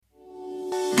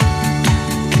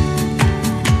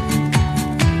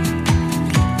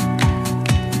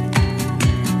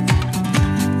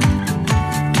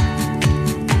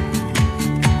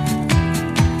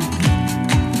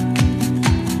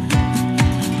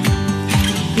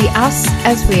The Us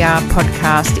As We Are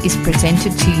podcast is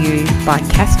presented to you by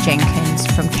Kath Jenkins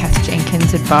from Kath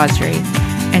Jenkins Advisory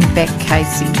and Beck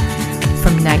Casey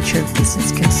from Nature of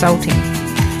Business Consulting.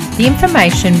 The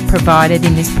information provided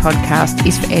in this podcast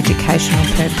is for educational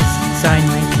purposes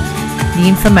only.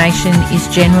 The information is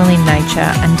general in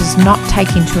nature and does not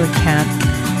take into account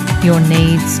your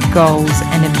needs, goals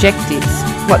and objectives.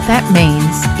 What that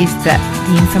means is that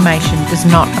the information does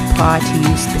not apply to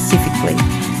you specifically.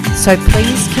 So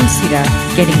please consider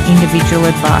getting individual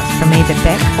advice from either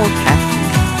Beck or Kath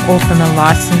or from a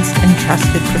licensed and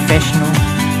trusted professional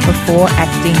before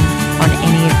acting on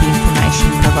any of the information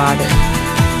provided.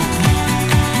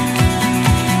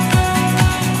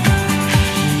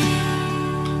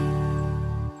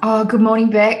 Oh, good morning,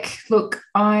 Beck. Look,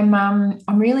 I'm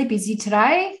really busy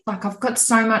today. Like, I've got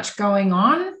so much going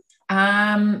on.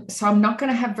 So I'm not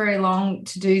going to have very long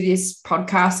to do this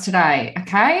podcast today,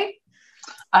 okay?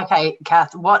 Okay,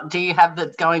 Kath, what do you have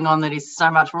that's going on that is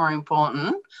so much more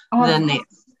important than this?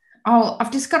 Oh, I've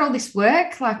just got all this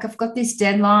work. Like, I've got this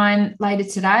deadline later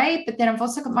today, but then I've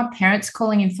also got my parents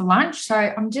calling in for lunch. So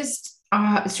I'm just,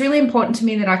 it's really important to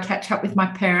me that I catch up with my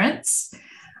parents.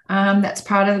 That's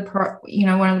part of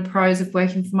one of the pros of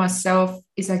working for myself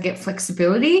is I get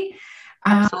flexibility.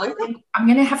 Absolutely. I'm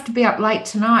going to have to be up late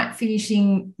tonight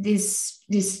finishing this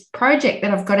project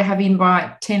that I've got to have in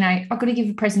by 10 a.m. I've got to give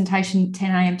a presentation at 10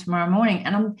 a.m. tomorrow morning,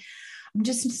 and I'm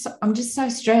just so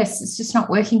stressed. It's just not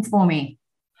working for me.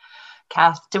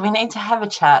 Kath, do we need to have a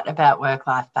chat about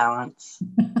work-life balance?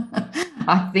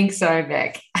 I think so,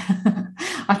 Beck.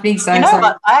 I think so. You know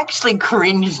what? I actually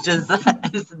cringed as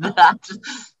that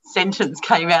sentence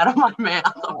came out of my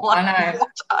mouth. I'm like, I know.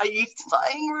 What are you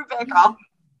saying, Rebecca?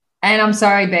 And I'm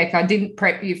sorry, Beck, I didn't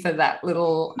prep you for that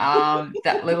little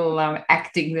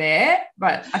acting there,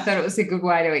 but I thought it was a good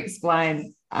way to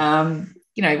explain.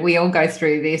 We all go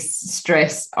through this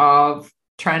stress of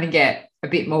trying to get a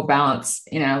bit more balance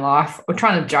in our life, or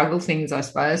trying to juggle things, I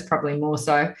suppose, probably more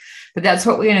so. But that's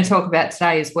what we're going to talk about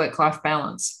today is work-life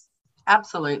balance.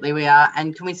 Absolutely, we are.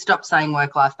 And can we stop saying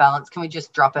work-life balance? Can we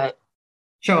just drop it?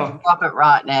 Sure. Drop it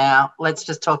right now. Let's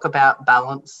just talk about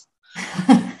balance.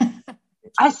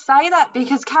 I say that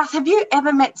because, Kath, have you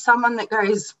ever met someone that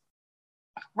goes,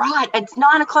 right, it's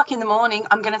 9 o'clock in the morning,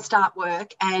 I'm going to start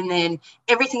work, and then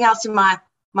everything else in my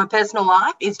personal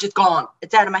life is just gone.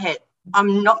 It's out of my head.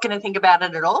 I'm not going to think about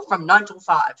it at all from 9 till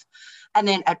 5. And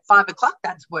then at 5 o'clock,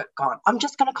 that's work gone. I'm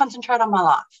just going to concentrate on my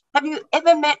life. Have you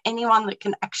ever met anyone that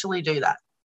can actually do that?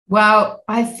 Well,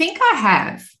 I think I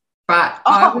have, but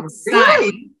I would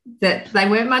say that they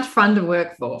weren't much fun to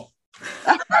work for.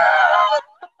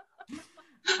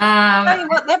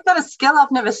 They've got a skill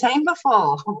I've never seen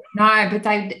before. No, but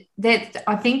I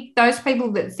think those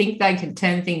people that think they can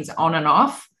turn things on and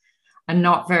off are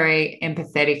not very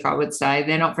empathetic, I would say.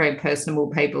 They're not very personable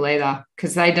people either,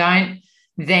 because they don't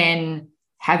then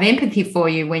have empathy for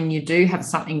you when you do have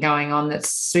something going on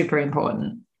that's super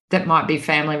important, that might be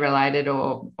family related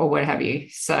or what have you.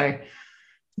 So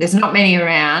there's not many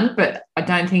around, but I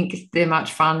don't think they're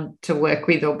much fun to work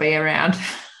with or be around.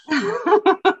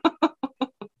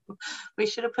 We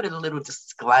should have put a little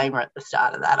disclaimer at the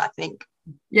start of that, I think.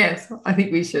 Yes, I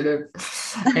think we should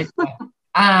have.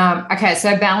 Okay,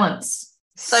 so balance.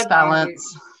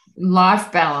 Balance.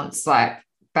 Life balance, like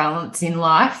balance in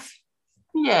life.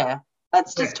 Yeah,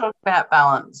 let's just talk about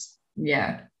balance.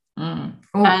 Yeah.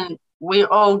 And we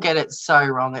all get it so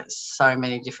wrong at so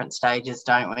many different stages,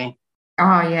 don't we?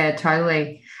 Oh, yeah,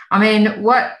 totally. I mean,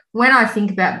 when I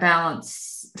think about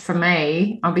balance, for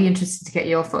me, I'll be interested to get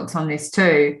your thoughts on this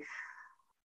too.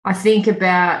 I think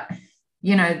about,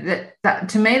 that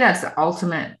to me, that's the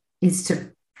ultimate, is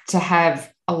to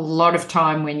have a lot of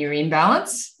time when you're in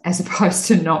balance as opposed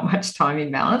to not much time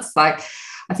in balance. Like,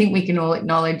 I think we can all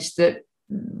acknowledge that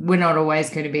we're not always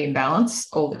going to be in balance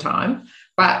all the time,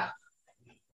 but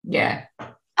yeah.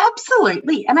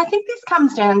 Absolutely. And I think this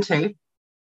comes down to,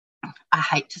 I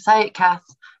hate to say it, Kath,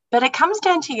 but it comes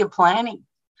down to your planning.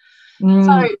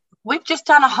 So we've just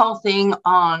done a whole thing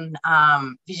on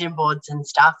vision boards and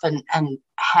stuff and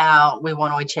how we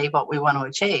want to achieve what we want to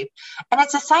achieve. And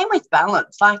it's the same with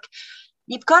balance. Like,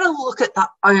 you've got to look at the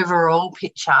overall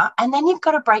picture and then you've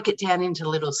got to break it down into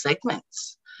little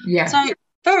segments. Yeah. So,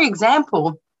 for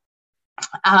example,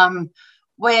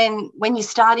 when you're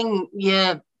starting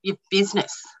your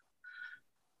business,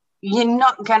 you're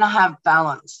not going to have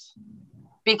balance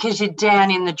because you're down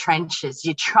in the trenches.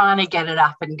 You're trying to get it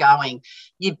up and going.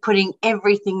 You're putting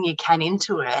everything you can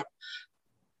into it.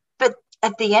 But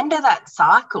at the end of that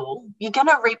cycle, you're going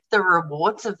to reap the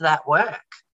rewards of that work.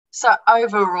 So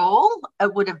overall,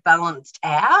 it would have balanced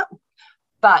out.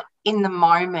 but in the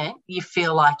moment you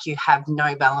feel like you have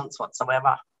no balance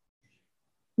whatsoever.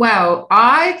 Well,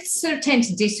 I sort of tend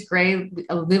to disagree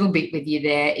a little bit with you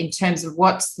there in terms of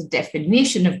what's the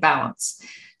definition of balance.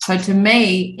 So to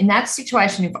me, in that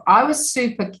situation, if I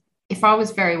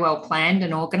was very well planned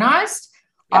and organised,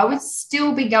 I would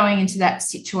still be going into that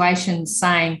situation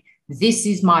saying, this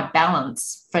is my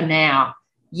balance for now.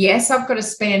 Yes, I've got to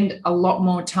spend a lot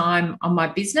more time on my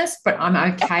business, but I'm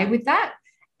okay with that.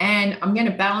 And I'm going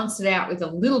to balance it out with a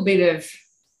little bit of,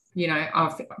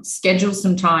 I've scheduled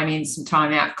some time in, some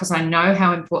time out, because I know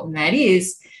how important that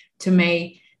is to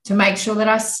me to make sure that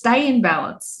I stay in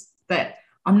balance, that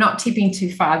I'm not tipping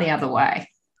too far the other way.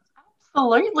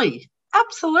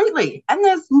 Absolutely. And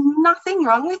there's nothing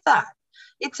wrong with that.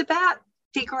 It's about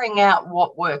figuring out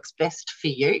what works best for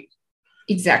you.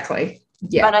 Exactly.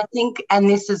 Yeah. But I think, and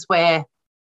this is where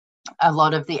a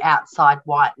lot of the outside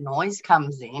white noise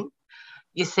comes in.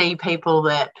 You see people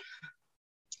that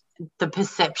the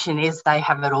perception is they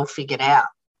have it all figured out.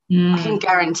 I can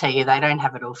guarantee you they don't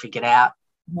have it all figured out.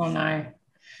 Well, no.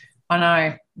 I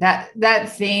know that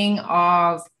thing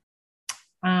of,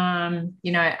 and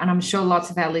I'm sure lots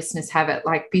of our listeners have it,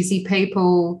 like busy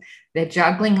people, they're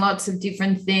juggling lots of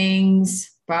different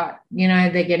things, but,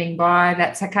 they're getting by.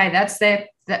 That's okay.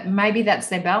 Maybe that's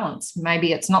their balance.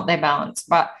 Maybe it's not their balance,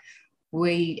 but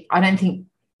I don't think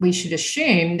we should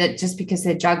assume that just because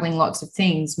they're juggling lots of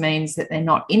things means that they're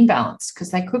not in balance,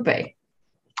 because they could be.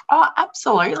 Oh,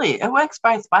 absolutely. It works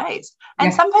both ways.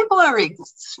 And some people are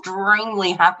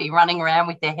extremely happy running around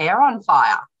with their hair on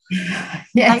fire.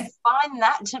 Yes. They find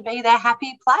that to be their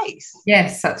happy place.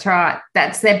 Yes, that's right.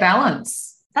 That's their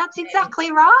balance. That's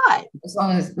exactly right. As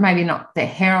long as maybe not their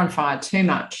hair on fire too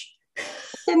much.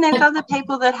 Then there's other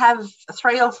people that have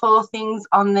 3 or 4 things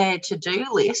on their to-do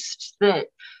list that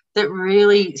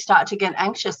really start to get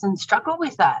anxious and struggle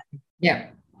with that. Yeah,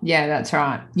 that's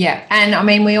right. Yeah, and I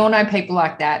mean, we all know people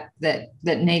like that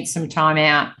need some time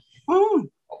out.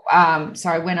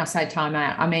 Sorry, when I say time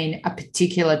out, I mean a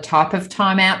particular type of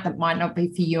time out that might not be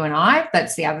for you and I.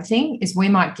 That's the other thing, is we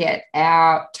might get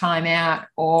our time out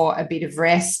or a bit of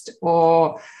rest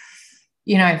or,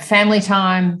 family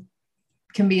time.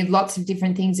 Can be lots of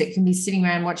different things. It can be sitting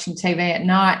around watching TV at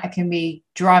night. It can be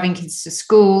driving kids to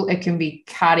school. It can be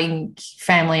carting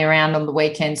family around on the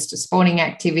weekends to sporting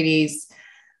activities,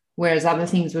 whereas other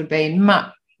things would be,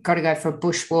 got to go for a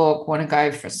bushwalk, want to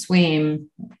go for a swim,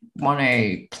 want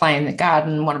to play in the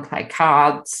garden, want to play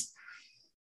cards,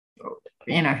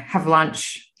 have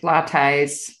lunch,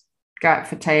 lattes, go out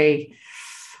for tea,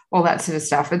 all that sort of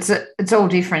stuff. It's all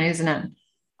different, isn't it?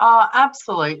 Oh,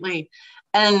 absolutely.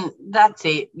 And that's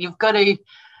it. You've got to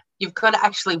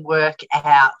actually work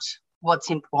out what's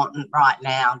important right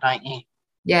now, don't you?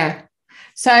 Yeah.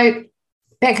 So,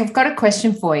 Beck, I've got a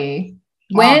question for you.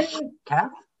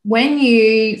 When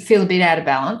you feel a bit out of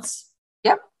balance,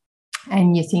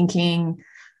 and you're thinking,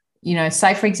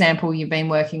 say, for example, you've been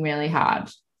working really hard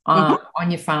on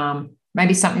your farm,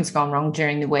 maybe something's gone wrong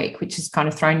during the week, which has kind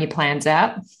of thrown your plans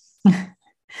out.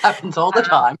 Happens all the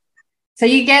time. So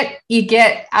you're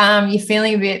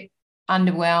feeling a bit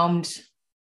underwhelmed,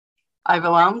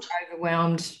 overwhelmed,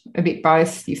 a bit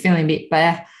both. You're feeling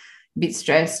a bit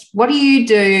stressed. What do you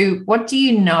do? What do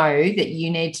you know that you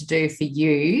need to do for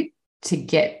you to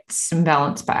get some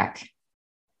balance back?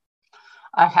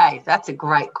 Okay, that's a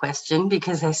great question,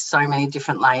 because there's so many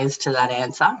different layers to that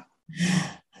answer.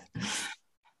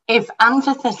 If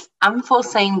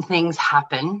unforeseen things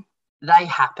happen, they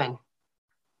happen.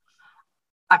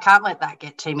 I can't let that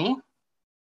get to me,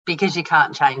 because you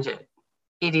can't change it.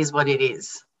 It is what it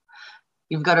is.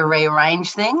 You've got to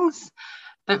rearrange things.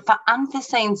 But for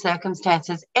unforeseen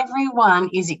circumstances, everyone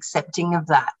is accepting of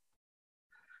that.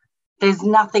 There's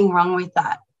nothing wrong with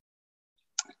that.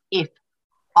 If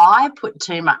I put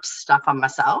too much stuff on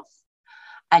myself,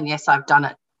 and yes, I've done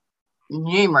it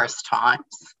numerous times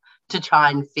to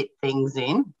try and fit things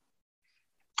in,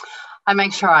 I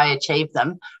make sure I achieve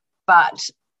them. But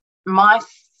my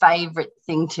favourite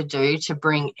thing to do to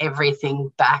bring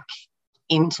everything back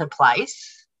into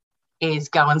place is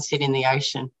go and sit in the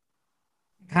ocean.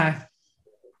 Okay.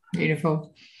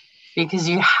 Beautiful. Because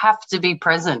you have to be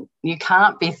present. You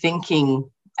can't be thinking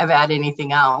about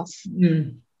anything else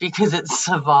because it's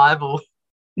survival.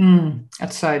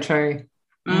 That's so true.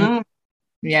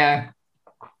 Yeah.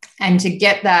 And to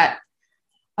get that,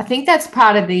 I think that's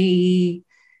part of the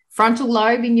frontal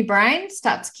lobe in your brain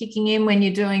starts kicking in when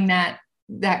you're doing that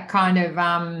kind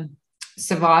of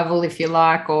survival, if you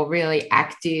like, or really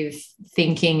active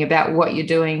thinking about what you're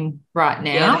doing right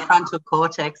now. Yeah, the frontal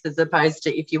cortex, as opposed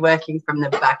to if you're working from the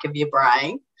back of your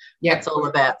brain. Yeah, it's all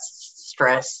about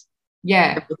stress.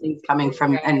 Yeah. Everything's coming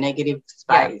from a negative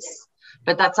space. Yeah.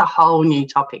 But that's a whole new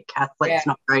topic, Kath. Let's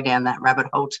not go down that rabbit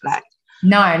hole today.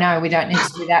 No, we don't need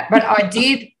to do that. But I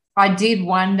did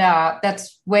wonder,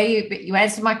 that's where you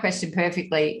answered my question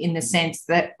perfectly, in the sense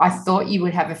that I thought you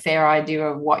would have a fair idea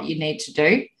of what you need to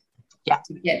do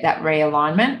to get that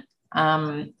realignment.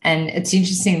 And it's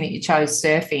interesting that you chose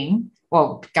surfing,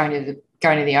 well, going to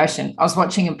the ocean. I was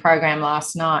watching a program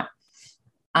last night,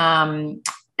 and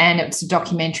it's a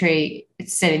documentary.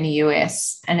 It's set in the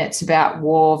US, and it's about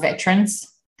war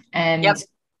veterans, and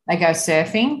they go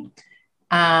surfing.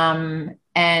 And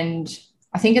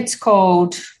I think it's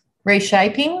called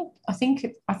Reshaping. I think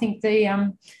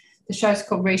the show's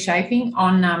called Reshaping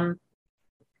on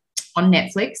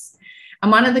Netflix.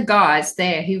 And one of the guys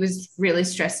there, he was really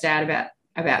stressed out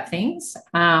about things,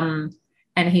 and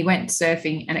he went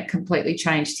surfing, and it completely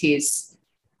changed his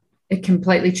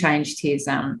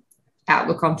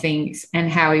outlook on things and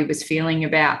how he was feeling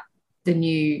about the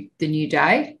new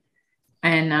day.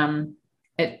 And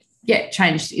it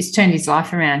changed. It's turned his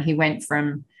life around. He went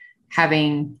from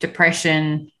having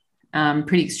depression,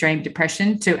 pretty extreme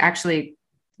depression, to actually,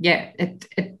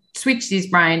 it switched his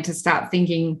brain to start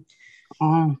thinking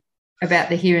about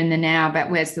the here and the now, about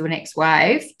where's the next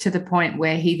wave, to the point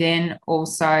where he then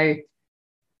also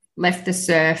left the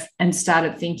surf and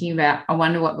started thinking about, I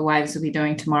wonder what the waves will be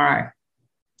doing tomorrow.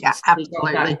 Yeah,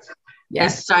 absolutely. Yeah.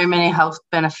 There's so many health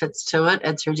benefits to it.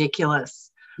 It's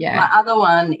ridiculous. Yeah. My other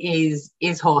one is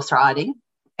horse riding.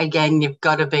 Again, you've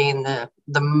got to be in the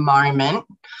moment.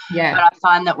 Yeah. But I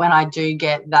find that when I do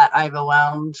get that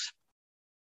overwhelmed,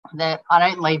 that I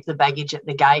don't leave the baggage at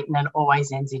the gate, and it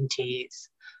always ends in tears.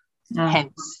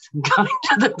 Hence going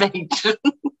to the beach.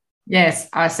 Yes,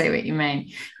 I see what you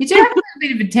mean. You do have a little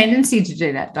bit of a tendency to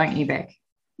do that, don't you, Beck?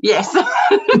 Yes.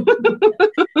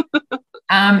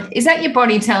 Is that your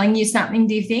body telling you something,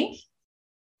 do you think?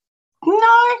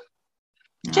 No.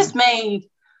 Just me.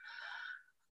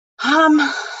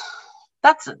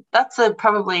 That's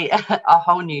probably a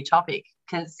whole new topic,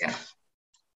 because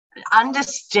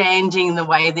understanding the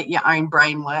way that your own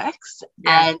brain works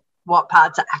and what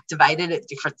parts are activated at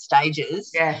different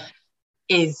stages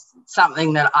is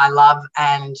something that I love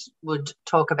and would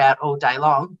talk about all day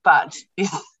long, but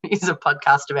this is a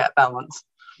podcast about balance.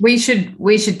 We should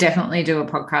definitely do a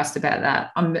podcast about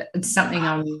that. It's something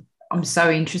I'm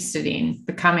so interested in,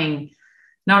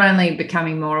 not only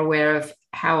becoming more aware of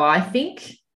how I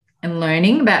think and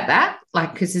learning about that,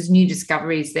 like, because there's new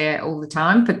discoveries there all the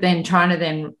time, but then trying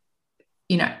to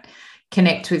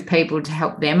connect with people to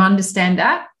help them understand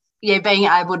that. Yeah, being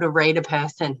able to read a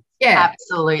person. Yeah.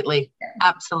 Absolutely.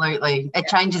 Absolutely. It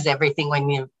changes everything when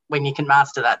you can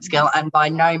master that skill. And by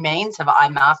no means have I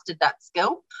mastered that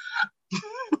skill.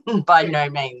 By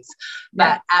no means.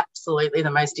 But absolutely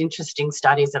the most interesting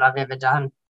studies that I've ever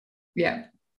done. Yeah.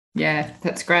 Yeah,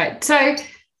 that's great. So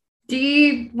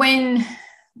when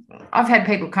I've had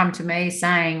people come to me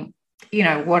saying,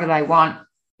 what do they want?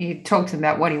 You talk to them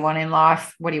about what do you want in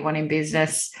life, what do you want in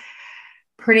business.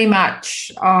 Pretty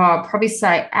much, probably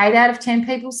say 8 out of 10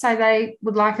 people say they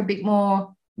would like a bit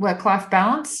more work-life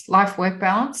balance, life-work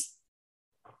balance.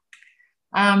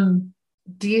 Have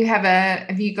you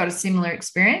got a similar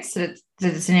experience that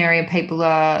it's an area people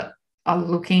are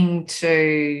looking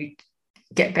to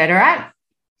get better at?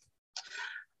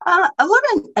 A lot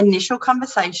of initial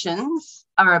conversations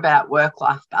are about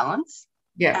work-life balance.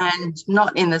 Yeah. And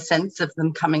not in the sense of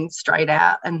them coming straight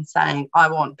out and saying, I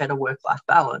want better work-life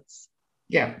balance.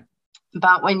 Yeah.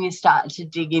 But when you start to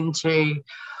dig into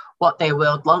what their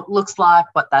world looks like,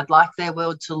 what they'd like their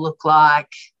world to look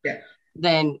like,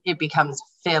 then it becomes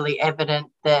fairly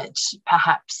evident that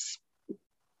perhaps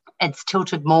it's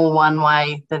tilted more one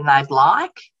way than they'd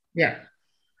like. Yeah.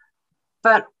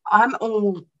 But I'm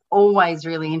always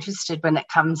really interested when it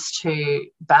comes to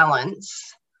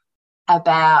balance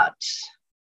about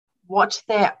what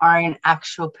their own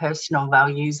actual personal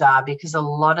values are, because a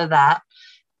lot of that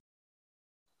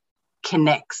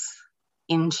connects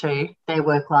into their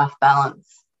work-life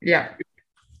balance. Yeah,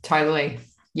 totally.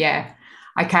 Yeah.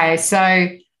 Okay, so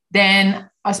then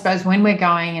I suppose when we're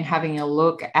going and having a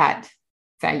look at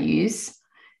values,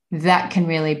 that can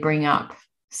really bring up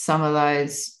some of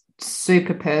those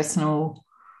super personal,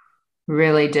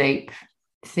 really deep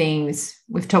things.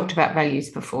 We've talked about values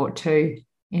before too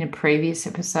in a previous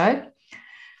episode.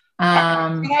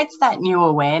 It creates that new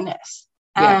awareness.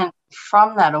 And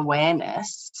from that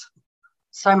awareness,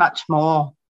 so much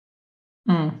more.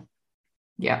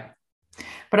 Yeah.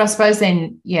 But I suppose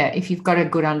then, if you've got a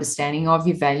good understanding of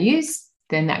your values,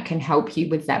 then that can help you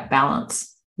with that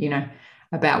balance,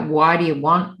 about why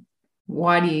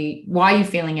are you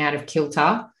feeling out of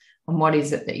kilter and what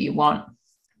is it that you want.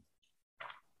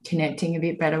 Connecting a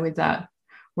bit better with that.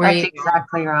 That's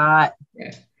exactly right.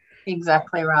 Yeah.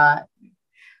 Exactly right.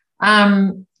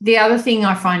 The other thing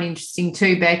I find interesting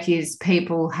too, Beck, is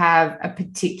people have a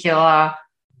particular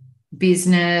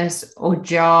business or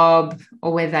job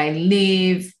or where they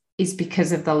live is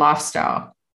because of the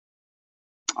lifestyle.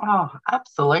 Oh,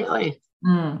 absolutely.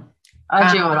 Mm.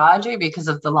 I do what I do because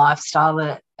of the lifestyle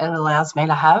that it allows me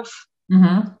to have.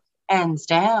 Mm-hmm. Hands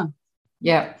down.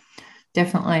 Yeah,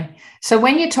 definitely. So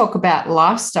when you talk about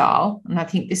lifestyle, and I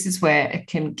think this is where it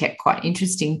can get quite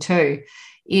interesting too,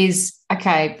 is,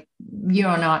 okay, you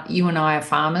and I are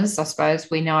farmers, I suppose.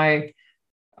 We know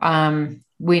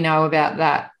about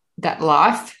that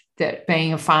life that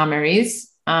being a farmer is,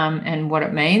 and what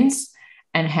it means,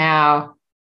 and how,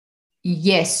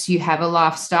 yes, you have a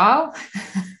lifestyle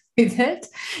with it,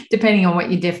 depending on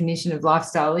what your definition of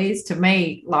lifestyle is. To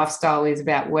me, lifestyle is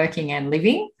about working and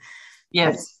living.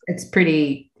 Yes. It's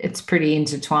pretty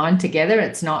intertwined together.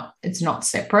 It's not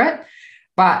separate.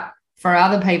 But for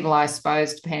other people, I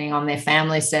suppose, depending on their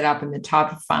family setup and the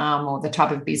type of farm or the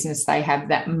type of business they have,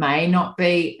 that may not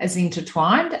be as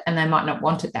intertwined, and they might not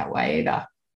want it that way either.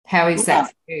 How is that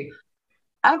for you?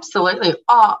 Absolutely.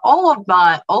 All of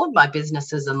my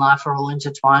businesses in life are all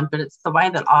intertwined, but it's the way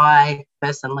that I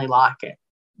personally like it.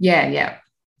 Yeah.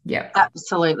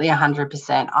 Absolutely,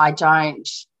 100%. I don't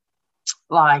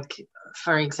like,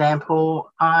 for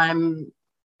example, I'm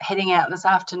heading out this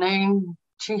afternoon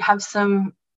to have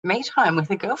some me time with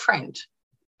a girlfriend.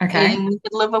 Okay. In the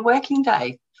middle of a working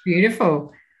day.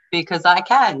 Beautiful. Because I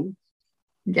can.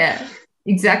 Yeah,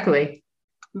 exactly.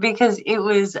 Because it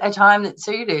was a time that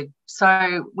suited.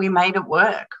 So we made it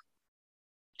work.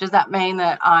 Does that mean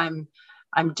that I'm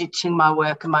ditching my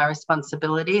work and my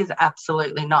responsibilities?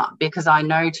 Absolutely not. Because I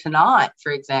know tonight,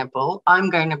 for example, I'm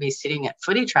going to be sitting at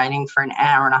footy training for an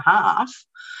hour and a half.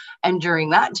 And during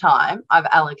that time, I've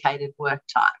allocated work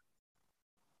time.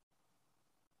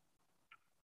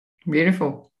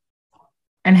 Beautiful.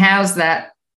 And how's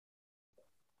that?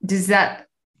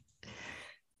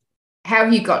 How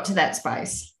have you got to that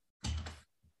space?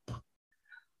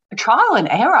 Trial and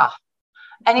error.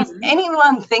 And if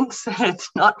anyone thinks that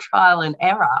it's not trial and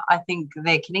error, I think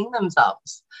they're kidding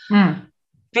themselves.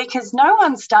 Because no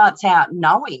one starts out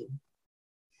knowing.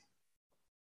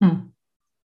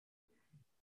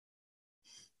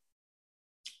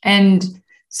 And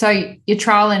so your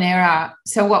trial and error.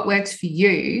 So what works for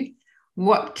you?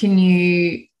 What can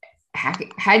you,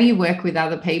 how do you work with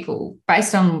other people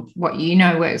based on what you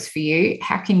know works for you?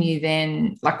 How can you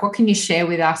then, like, what can you share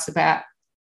with us about,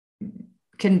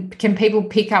 can people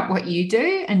pick up what you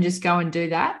do and just go and do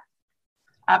that?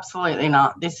 Absolutely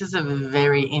not. This is a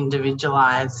very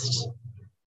individualized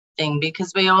thing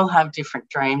because we all have different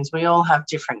dreams. We all have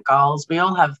different goals. We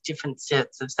all have different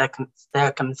sets of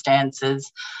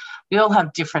circumstances. We all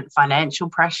have different financial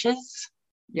pressures.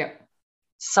 Yep.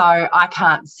 So I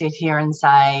can't sit here and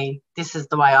say, this is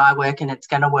the way I work and it's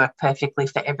going to work perfectly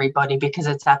for everybody, because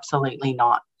it's absolutely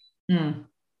not.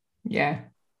 Yeah,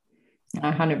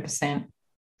 100%.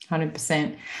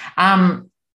 100%.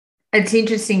 It's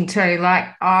interesting too.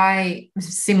 Like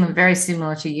very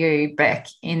similar to you, Beck,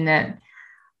 in that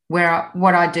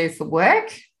what I do for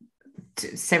work,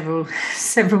 several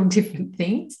different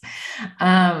things,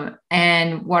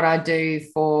 and what I do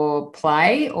for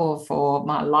play or for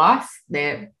my life,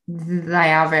 they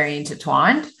are very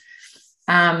intertwined.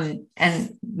 And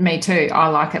me too. I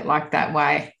like it like that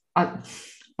way. I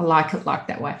like it like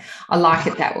that way. I like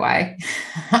it that way.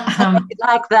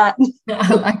 Like that.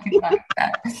 I like it like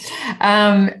that.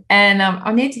 And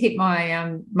I need to hit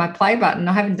my my play button.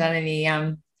 I haven't done any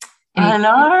I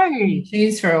know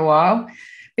tunes for a while,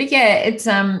 but yeah, it's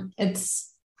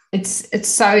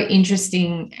so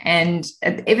interesting, and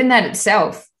even that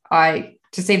itself, I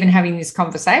just even having this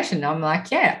conversation, I'm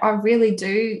like, yeah, I really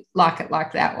do like it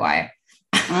like that way.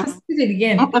 Let's do it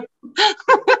again. I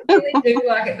really do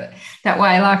like it that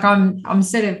way. Like I'm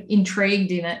sort of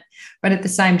intrigued in it, but at the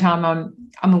same time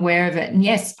I'm aware of it. And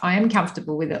yes, I am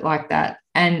comfortable with it like that.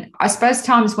 And I suppose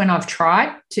times when I've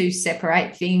tried to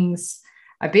separate things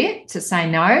a bit, to say,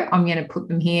 no, I'm going to put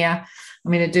them here.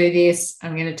 I'm going to do this.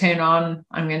 I'm going to turn on.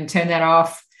 I'm going to turn that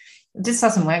off. It just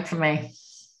doesn't work for me.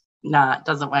 No, it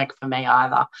doesn't work for me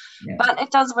either. Yeah. But it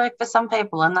does work for some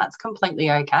people, and that's completely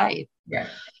okay. Yeah.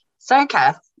 So,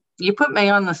 Kath, you put me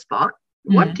on the spot.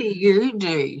 What do you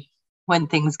do when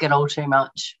things get all too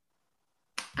much?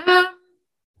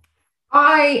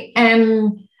 I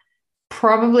am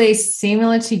probably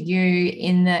similar to you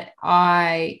in that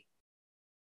I'll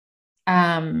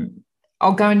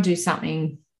go and do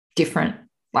something different.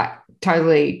 Like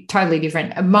totally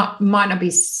different. It might not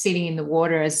be sitting in the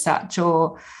water as such,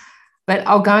 but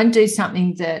I'll go and do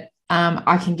something that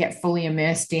I can get fully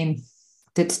immersed in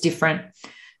that's different.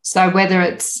 So whether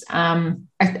it's an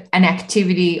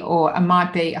activity, or it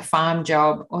might be a farm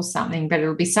job or something, but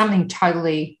it'll be something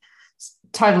totally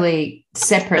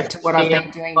separate to what I've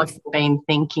been doing. What you've been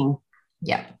thinking.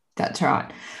 Yeah, that's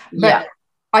right. But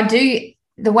I do,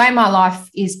 the way my life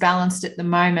is balanced at the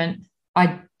moment,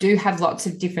 I do have lots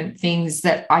of different things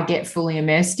that I get fully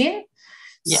immersed in.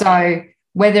 Yeah. So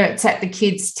whether it's at the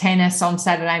kids' tennis on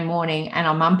Saturday morning and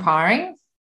I'm umpiring,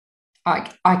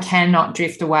 I cannot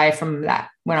drift away from that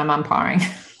when I'm umpiring.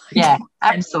 Yeah,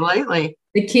 absolutely.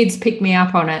 The kids pick me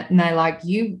up on it and they're like,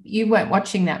 you weren't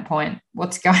watching that point.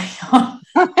 What's going on?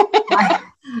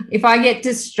 If I get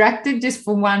distracted just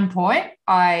for one point,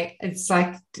 it's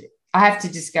like I have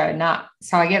to just go, nah.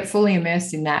 So I get fully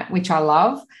immersed in that, which I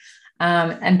love.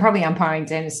 And probably umpiring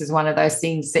tennis is one of those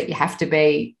things that you have to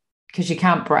be, because you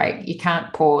can't break, you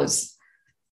can't pause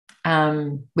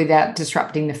without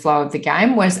disrupting the flow of the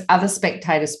game. Whereas other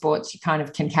spectator sports, you kind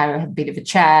of can have a bit of a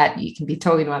chat, you can be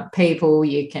talking to other people,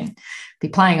 you can be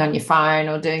playing on your phone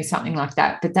or doing something like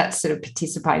that. But that's sort of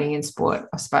participating in sport,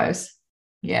 I suppose.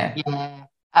 Yeah. Yeah,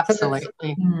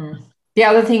 absolutely. The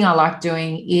other thing I like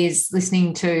doing is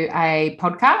listening to a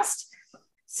podcast.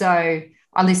 So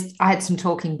I had some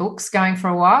talking books going for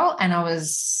a while, and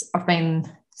I'm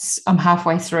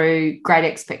halfway through Great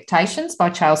Expectations by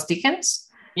Charles Dickens.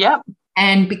 Yep.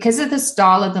 And because of the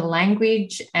style of the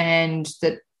language and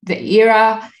the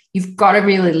era, you've got to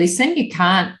really listen. You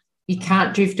can't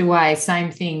drift away.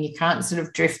 Same thing. You can't sort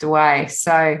of drift away.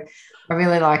 So I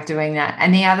really like doing that.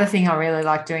 And the other thing I really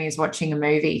like doing is watching a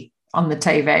movie on the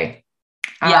TV.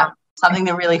 Yeah, something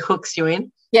that really hooks you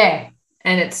in. Yeah.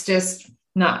 And it's just,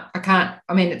 no, I can't.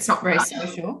 I mean, it's not very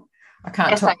social. I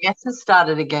can't talk. SAS has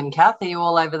started again, Kath. Are you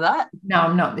all over that? No,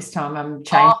 I'm not this time. I'm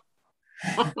changed.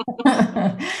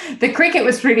 The cricket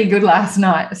was pretty good last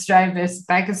night, Australia versus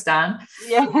Pakistan.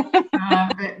 Yeah.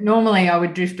 But normally I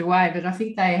would drift away, but I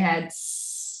think they had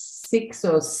 6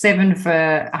 or 7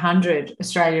 for 100.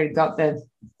 Australia had got the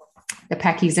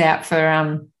Pakis out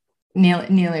for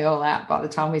nearly all out by the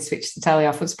time we switched the telly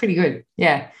off. It was pretty good.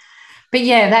 Yeah. But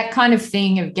yeah, that kind of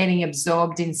thing of getting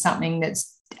absorbed in something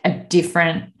that's a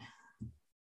different,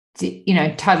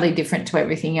 totally different to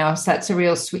everything else. That's a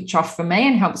real switch off for me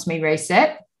and helps me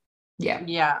reset. Yeah.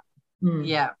 Yeah.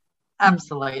 Yeah,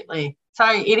 absolutely. So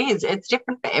it's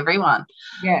different for everyone.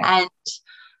 Yeah. And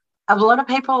a lot of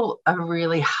people are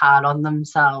really hard on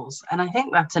themselves. And I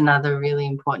think that's another really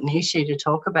important issue to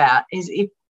talk about, is if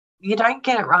you don't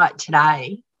get it right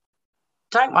today,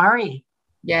 don't worry.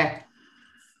 Yeah.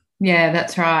 Yeah,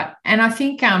 that's right. And I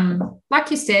think,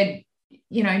 like you said,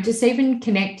 just even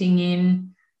connecting in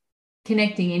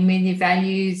with your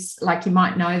values, like you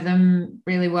might know them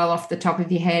really well off the top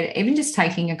of your head, even just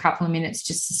taking a couple of minutes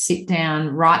just to sit down,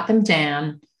 write them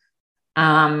down,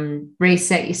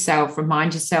 reset yourself,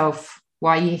 remind yourself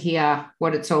why you're here,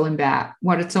 what it's all about,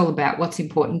 what's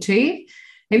important to you.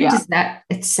 Even just that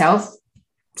itself,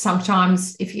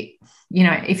 sometimes if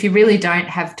you really don't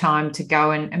have time to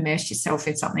go and immerse yourself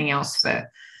in something else for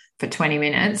 20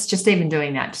 minutes, just even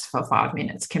doing that just for 5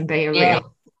 minutes can be a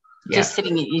real... Just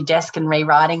sitting at your desk and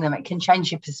rewriting them, it can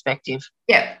change your perspective.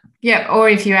 Yeah. Yeah. Or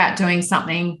if you're out doing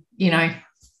something,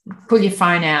 pull your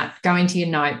phone out, go into your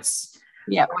notes,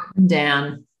 write them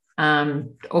down,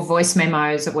 or voice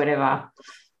memos or whatever.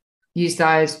 Use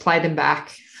those, play them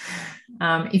back.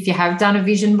 If you have done a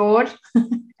vision board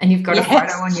and you've got a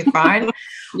photo on your phone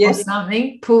or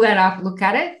something, pull that up, look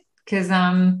at it, because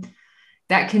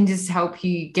that can just help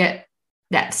you get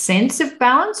that sense of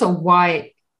balance, or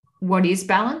what is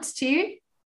balance to you.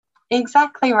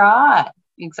 Exactly right.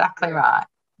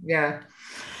 Yeah.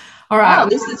 All right. Oh,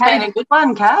 this has been a good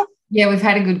one, Kath. Yeah, we've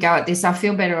had a good go at this. I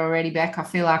feel better already, Beck. I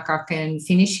feel like I can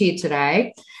finish here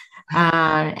today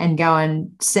and go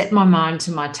and set my mind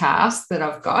to my task that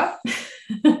I've got.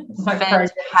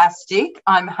 Fantastic.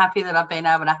 I'm happy that I've been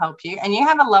able to help you. And you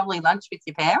have a lovely lunch with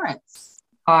your parents.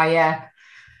 Oh, yeah.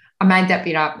 I made that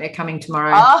bit up. They're coming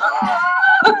tomorrow. Oh.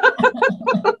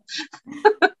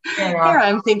 Here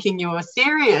I'm thinking you were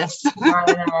serious. No,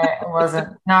 it wasn't.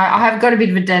 No, I have got a bit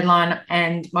of a deadline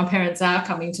and my parents are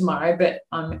coming tomorrow, but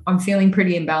I'm feeling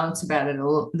pretty imbalanced about it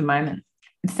all at the moment.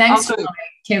 Thanks for my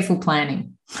careful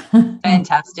planning.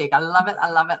 Fantastic. I love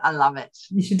it.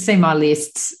 You should see my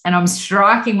lists, and I'm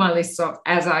striking my lists off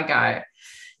as I go.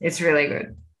 It's really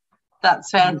good.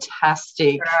 That's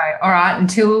fantastic. All right.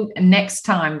 Until next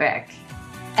time, Beck.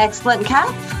 Excellent,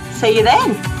 Kath. See you then.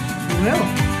 We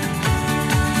will.